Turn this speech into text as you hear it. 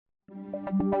Hi,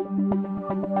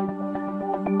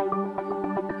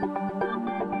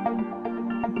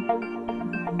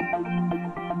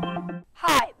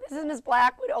 this is Ms.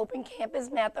 Black with Open Campus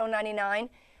Math 099.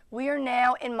 We are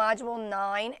now in Module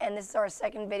 9, and this is our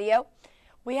second video.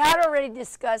 We had already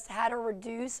discussed how to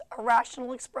reduce a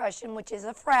rational expression, which is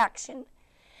a fraction.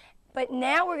 But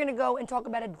now we're going to go and talk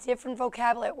about a different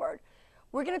vocabulary word.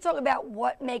 We're going to talk about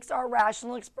what makes our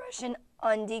rational expression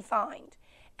undefined.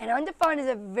 And undefined is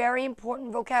a very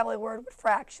important vocabulary word with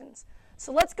fractions.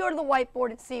 So let's go to the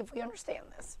whiteboard and see if we understand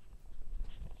this.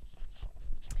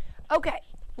 Okay,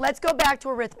 let's go back to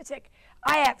arithmetic.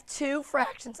 I have two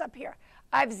fractions up here.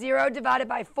 I have 0 divided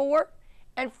by 4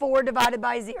 and 4 divided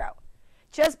by 0.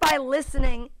 Just by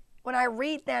listening, when I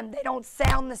read them, they don't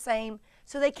sound the same,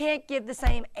 so they can't give the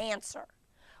same answer.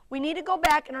 We need to go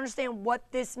back and understand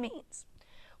what this means.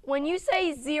 When you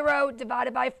say 0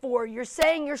 divided by 4, you're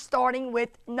saying you're starting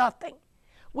with nothing,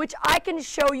 which I can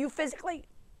show you physically.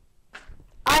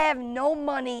 I have no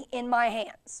money in my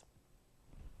hands.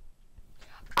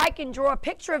 I can draw a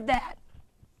picture of that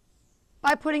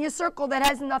by putting a circle that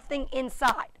has nothing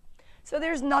inside. So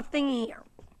there's nothing here.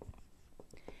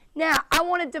 Now, I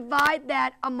want to divide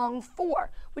that among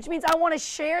 4, which means I want to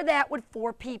share that with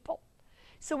 4 people.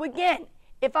 So again,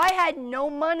 if I had no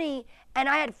money and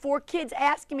I had 4 kids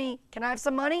asking me, can I have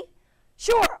some money?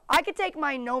 Sure, I could take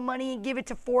my no money and give it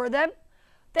to 4 of them.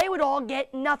 They would all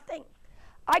get nothing.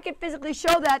 I could physically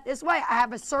show that this way. I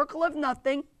have a circle of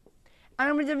nothing, and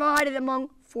I'm going to divide it among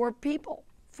 4 people,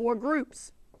 4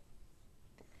 groups.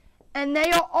 And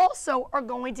they also are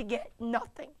going to get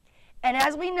nothing. And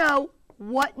as we know,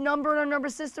 what number in our number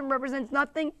system represents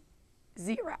nothing?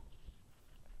 0.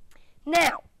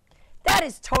 Now, that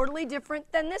is totally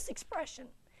different than this expression.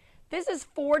 This is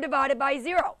 4 divided by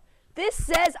 0. This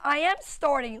says I am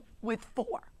starting with 4.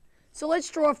 So let's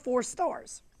draw 4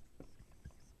 stars.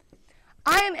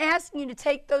 I am asking you to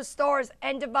take those stars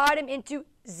and divide them into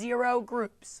 0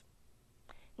 groups.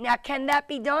 Now, can that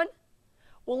be done?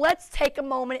 Well, let's take a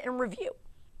moment and review.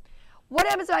 What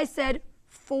happens if I said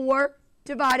 4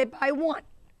 divided by 1?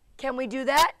 Can we do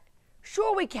that?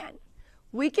 Sure we can.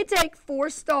 We could take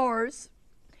 4 stars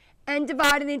and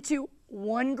divide it into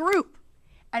 1 group.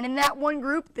 And in that 1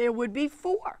 group, there would be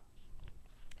 4.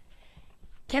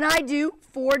 Can I do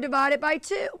 4 divided by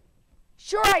 2?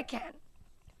 Sure I can.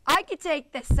 I could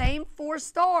take the same 4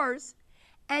 stars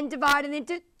and divide it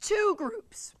into 2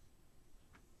 groups.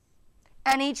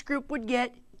 And each group would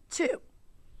get 2.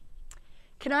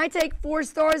 Can I take 4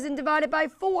 stars and divide it by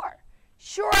 4?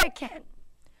 Sure I can.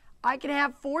 I can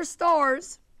have 4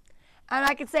 stars, and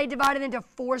I can say divide it into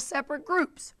 4 separate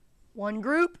groups. 1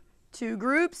 group, 2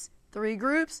 groups, 3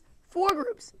 groups, 4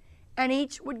 groups, and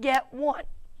each would get 1.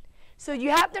 So you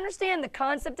have to understand the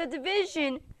concept of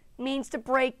division means to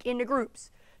break into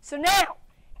groups. So now,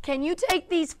 can you take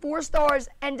these 4 stars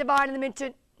and divide them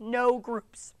into no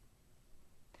groups?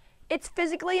 It's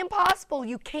physically impossible.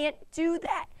 You can't do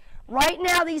that. Right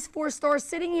now, these 4 stars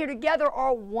sitting here together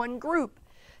are 1 group.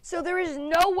 So there is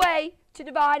no way to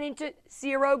divide into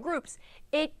 0 groups.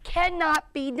 It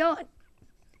cannot be done.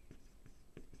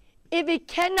 If it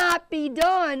cannot be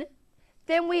done,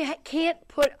 then we can't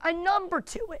put a number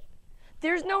to it.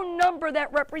 There's no number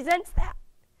that represents that.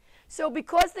 So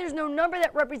because there's no number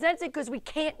that represents it, because we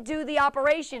can't do the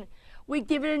operation, we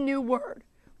give it a new word.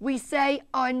 We say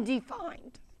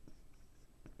undefined.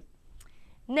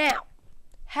 Now,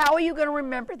 how are you going to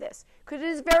remember this? Because it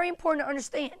is very important to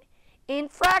understand. In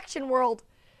fraction world,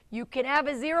 you can have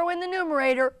a 0 in the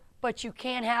numerator, but you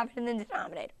can't have it in the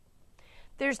denominator.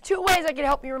 There's 2 ways I can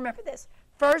help you remember this.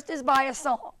 First is by a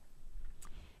song.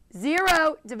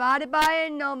 0 divided by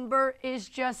a number is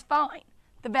just fine.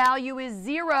 The value is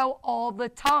 0 all the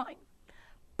time.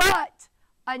 But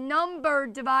a number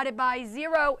divided by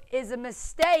 0 is a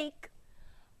mistake.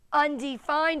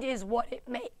 Undefined is what it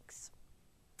makes.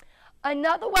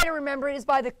 Another way to remember it is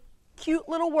by the cute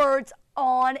little words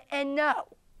on and no.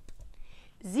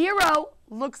 0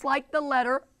 looks like the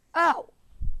letter O.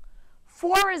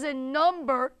 4 is a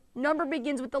number. Number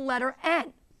begins with the letter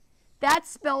N. That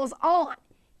spells on.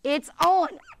 It's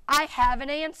on. I have an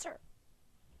answer.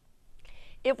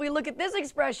 If we look at this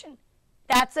expression,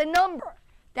 that's a number.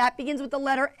 That begins with the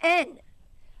letter N.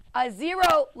 A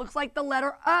 0 looks like the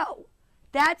letter O.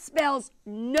 That spells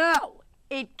no.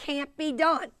 It can't be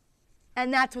done.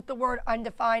 And that's what the word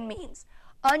undefined means.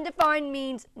 Undefined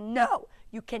means no.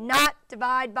 You cannot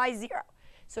divide by 0.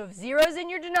 So if 0 is in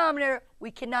your denominator, we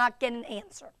cannot get an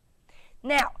answer.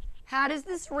 Now, how does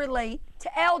this relate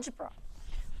to algebra?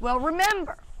 Well,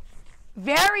 remember,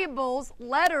 variables,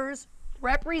 letters,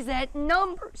 represent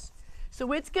numbers.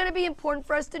 So it's going to be important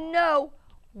for us to know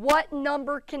what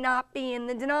number cannot be in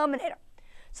the denominator.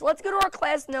 So let's go to our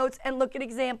class notes and look at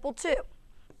example 2.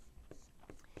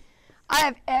 I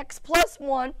have x plus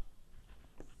 1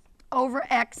 over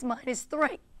x minus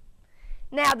 3.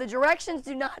 Now, the directions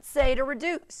do not say to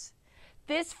reduce.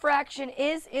 This fraction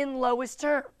is in lowest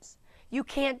terms. You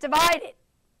can't divide it.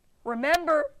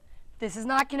 Remember, this is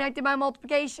not connected by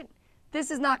multiplication.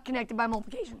 This is not connected by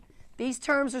multiplication. These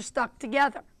terms are stuck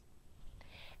together.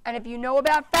 And if you know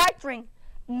about factoring,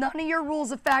 none of your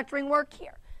rules of factoring work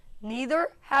here. Neither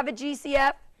have a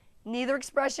GCF, neither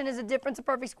expression is a difference of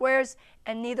perfect squares,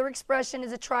 and neither expression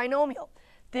is a trinomial.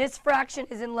 This fraction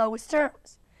is in lowest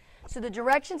terms. So the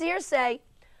directions here say,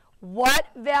 what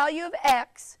value of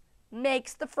x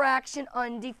makes the fraction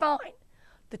undefined?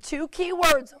 The two key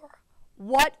words are,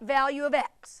 what value of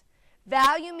x?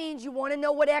 Value means you want to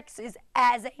know what x is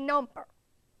as a number.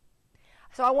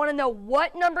 So I want to know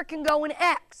what number can go in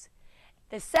x.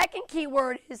 The second key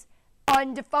word is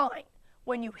undefined.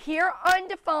 When you hear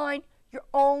undefined, you're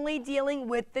only dealing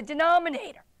with the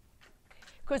denominator.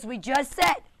 Because we just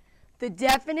said the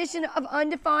definition of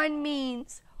undefined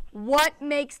means what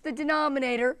makes the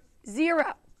denominator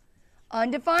 0.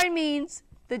 Undefined means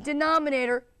the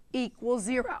denominator equals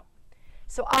 0.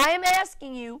 So I am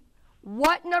asking you,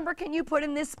 what number can you put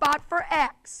in this spot for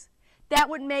x that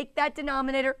would make that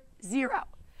denominator 0?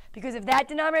 Because if that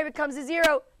denominator becomes a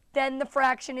 0, then the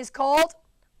fraction is called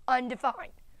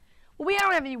undefined. Well, we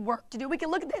don't have any work to do. We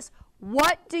can look at this.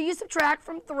 What do you subtract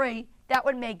from 3 that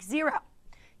would make 0?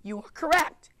 You are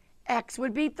correct. X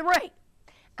would be 3.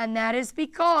 And that is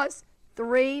because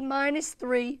 3 minus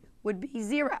 3 would be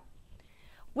 0.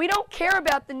 We don't care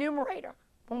about the numerator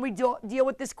when we deal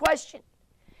with this question.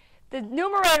 The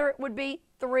numerator would be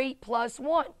 3 plus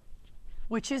 1,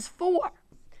 which is 4.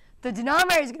 The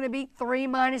denominator is going to be 3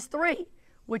 minus 3,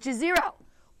 which is 0.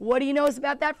 What do you notice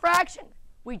about that fraction?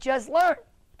 We just learned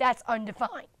that's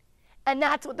undefined. And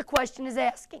that's what the question is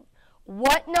asking.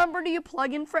 What number do you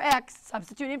plug in for x,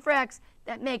 substitute in for x,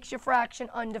 that makes your fraction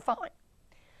undefined?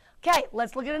 Okay,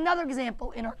 let's look at another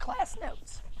example in our class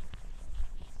notes.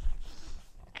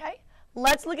 Okay,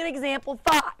 let's look at example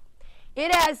 5.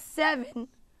 It has 7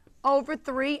 over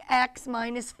 3x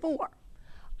minus 4.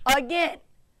 Again,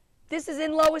 this is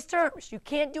in lowest terms. You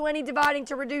can't do any dividing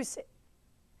to reduce it.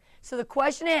 So the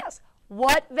question asks,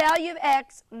 what value of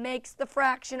x makes the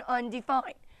fraction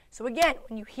undefined? So again,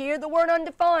 when you hear the word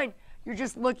undefined, you're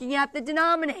just looking at the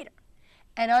denominator.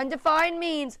 And undefined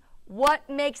means what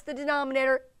makes the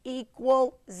denominator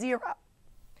equal 0.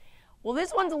 Well,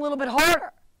 this one's a little bit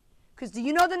harder. Because do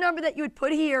you know the number that you would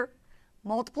put here,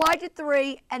 multiply to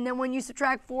 3, and then when you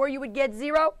subtract 4, you would get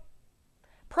 0?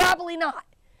 Probably not.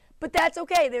 But that's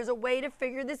okay. There's a way to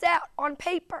figure this out on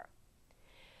paper.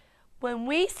 When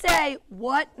we say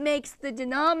what makes the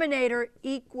denominator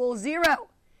equal 0,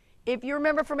 if you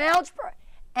remember from algebra,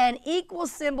 an equal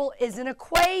symbol is an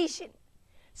equation.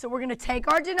 So we're going to take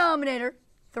our denominator,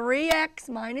 3x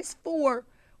minus 4,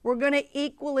 we're going to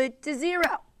equal it to 0.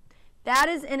 That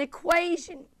is an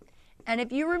equation. And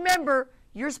if you remember,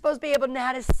 you're supposed to be able to know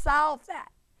how to solve that.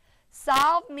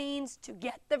 Solve means to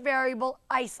get the variable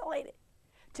isolated,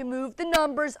 to move the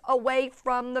numbers away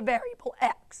from the variable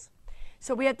x.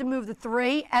 So we have to move the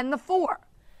 3 and the 4.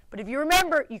 But if you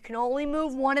remember, you can only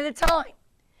move one at a time.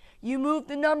 You move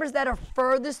the numbers that are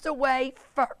furthest away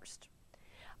first.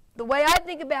 The way I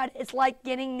think about it, it's like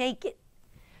getting naked.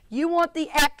 You want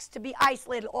the x to be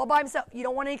isolated all by himself. You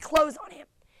don't want any clothes on him.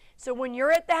 So when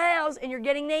you're at the house and you're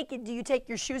getting naked, do you take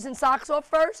your shoes and socks off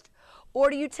first?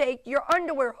 Or do you take your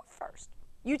underwear off first?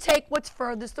 You take what's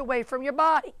furthest away from your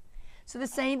body. So the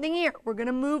same thing here. We're going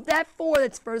to move that 4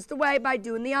 that's furthest away by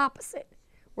doing the opposite.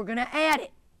 We're going to add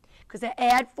it. Because to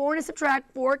add 4 and to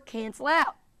subtract 4 cancel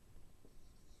out.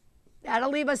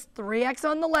 That'll leave us 3x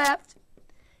on the left,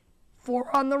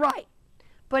 4 on the right.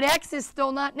 But x is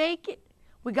still not naked.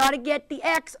 We got to get the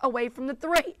x away from the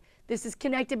 3. This is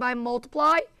connected by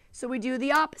multiply, so we do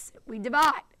the opposite. We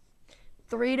divide.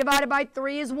 3 divided by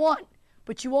 3 is 1.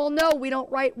 But you all know we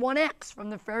don't write 1x from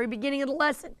the very beginning of the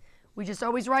lesson. We just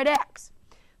always write x.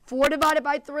 4 divided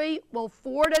by 3, well,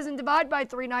 4 doesn't divide by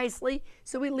 3 nicely,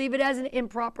 so we leave it as an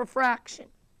improper fraction.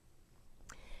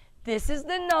 This is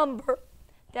the number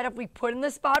that if we put in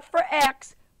the spot for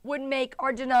x would make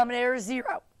our denominator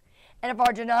 0. And if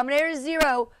our denominator is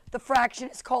 0, the fraction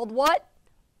is called what?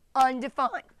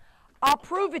 Undefined. I'll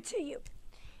prove it to you.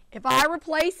 If I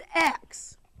replace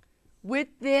x with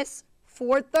this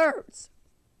 4/3,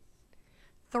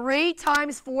 3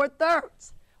 times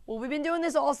 4/3. Well, we've been doing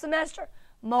this all semester.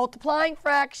 Multiplying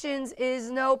fractions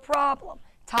is no problem.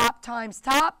 Top times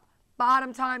top,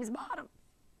 bottom times bottom.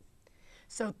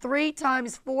 So 3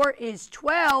 times 4 is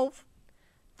 12.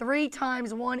 3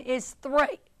 times 1 is 3.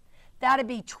 That'd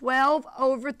be 12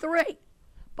 over 3.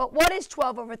 But what is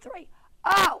 12 over 3?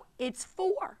 Oh, it's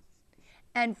 4.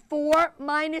 And 4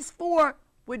 minus 4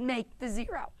 would make the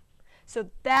 0. So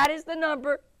that is the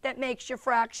number that makes your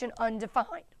fraction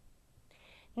undefined.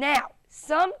 Now,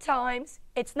 sometimes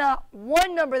it's not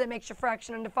one number that makes your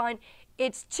fraction undefined,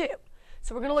 it's 2.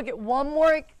 So we're going to look at one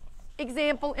more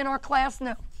example in our class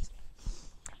notes,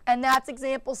 and that's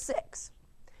example 6.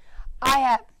 I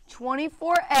have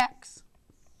 24x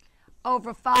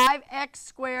over 5x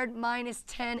squared minus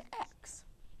 10x.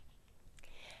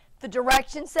 The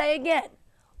directions say again,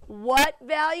 what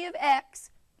value of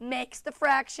x makes the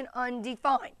fraction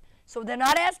undefined? So they're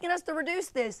not asking us to reduce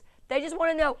this. They just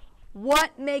want to know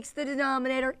what makes the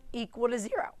denominator equal to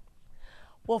 0.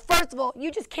 Well, first of all,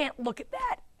 you just can't look at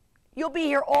that. You'll be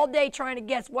here all day trying to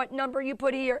guess what number you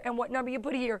put here and what number you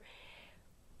put here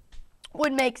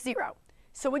would make 0.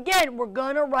 So again, we're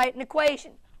going to write an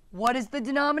equation. What is the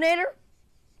denominator?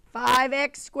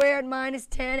 5x squared minus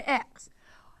 10x.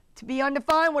 To be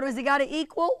undefined, what does it got to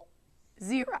equal?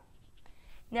 0.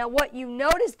 Now what you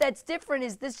notice that's different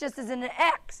is this just isn't an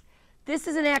x. This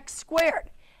is an x squared.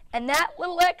 And that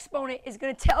little exponent is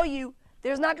going to tell you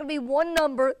there's not going to be one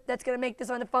number that's going to make this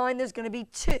undefined. There's going to be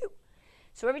 2.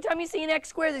 So every time you see an x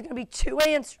squared, there's going to be 2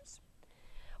 answers.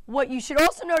 What you should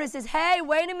also notice is, hey,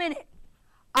 wait a minute.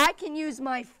 I can use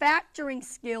my factoring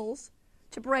skills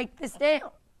to break this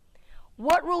down.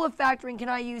 What rule of factoring can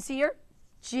I use here?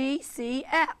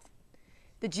 GCF.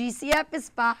 The GCF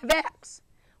is 5x.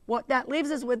 What that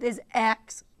leaves us with is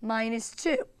x minus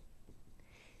 2.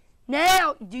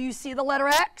 Now, do you see the letter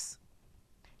x?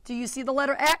 Do you see the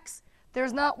letter x?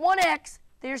 There's not one x,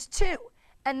 there's 2.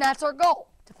 And that's our goal,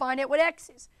 to find out what x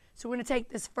is. So we're going to take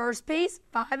this first piece,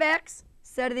 5x,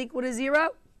 set it equal to 0.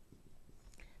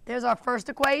 There's our first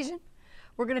equation.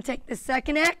 We're going to take the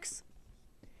second x,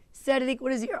 set it equal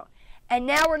to 0. And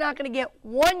now we're not going to get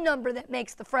one number that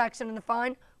makes the fraction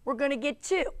undefined. We're going to get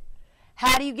 2.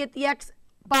 How do you get the x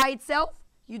by itself?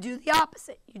 You do the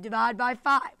opposite. You divide by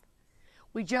 5.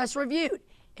 We just reviewed.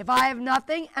 If I have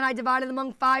nothing and I divide it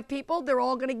among 5 people, they're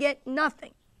all going to get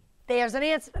nothing. There's an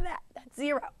answer to that. That's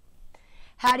 0.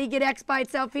 How do you get x by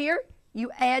itself here?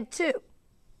 You add 2.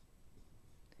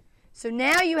 So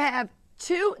now you have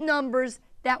 2 numbers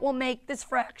that will make this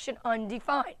fraction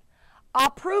undefined. I'll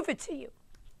prove it to you.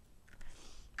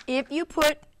 If you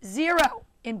put 0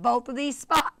 in both of these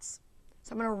spots,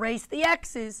 so I'm going to erase the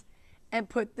x's and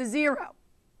put the 0.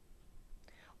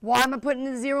 Why am I putting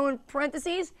the 0 in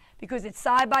parentheses? Because it's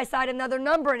side by side another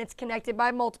number and it's connected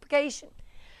by multiplication.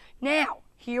 Now,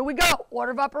 here we go,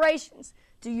 order of operations.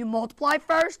 Do you multiply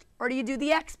first or do you do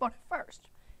the exponent first?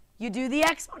 You do the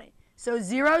exponent. So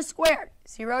 0 squared,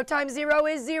 0 times 0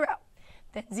 is 0.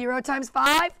 Then 0 times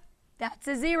 5, that's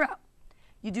a 0.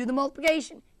 You do the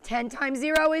multiplication. 10 times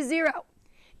 0 is 0.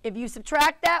 If you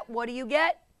subtract that, what do you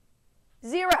get?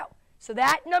 0. So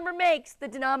that number makes the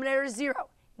denominator 0.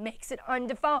 Makes it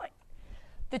undefined.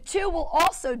 The 2 will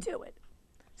also do it.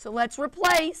 So let's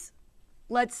replace.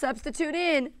 Let's substitute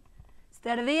in.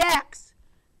 Instead of the x,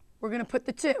 we're going to put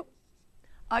the 2.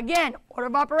 Again, order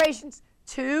of operations.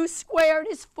 2 squared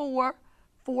is 4.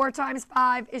 4 times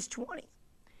 5 is 20.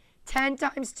 10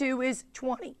 times 2 is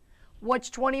 20. What's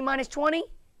 20 minus 20?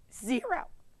 0.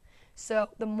 So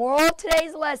the moral of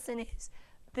today's lesson is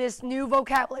this new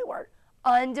vocabulary word,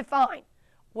 undefined.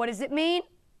 What does it mean?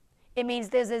 It means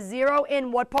there's a 0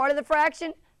 in what part of the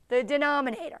fraction? The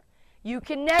denominator. You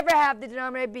can never have the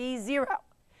denominator be 0.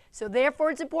 So therefore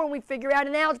it's important we figure out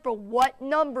in algebra what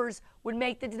numbers would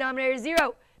make the denominator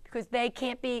 0 because they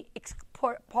can't be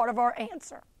part of our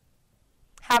answer.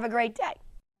 Have a great day.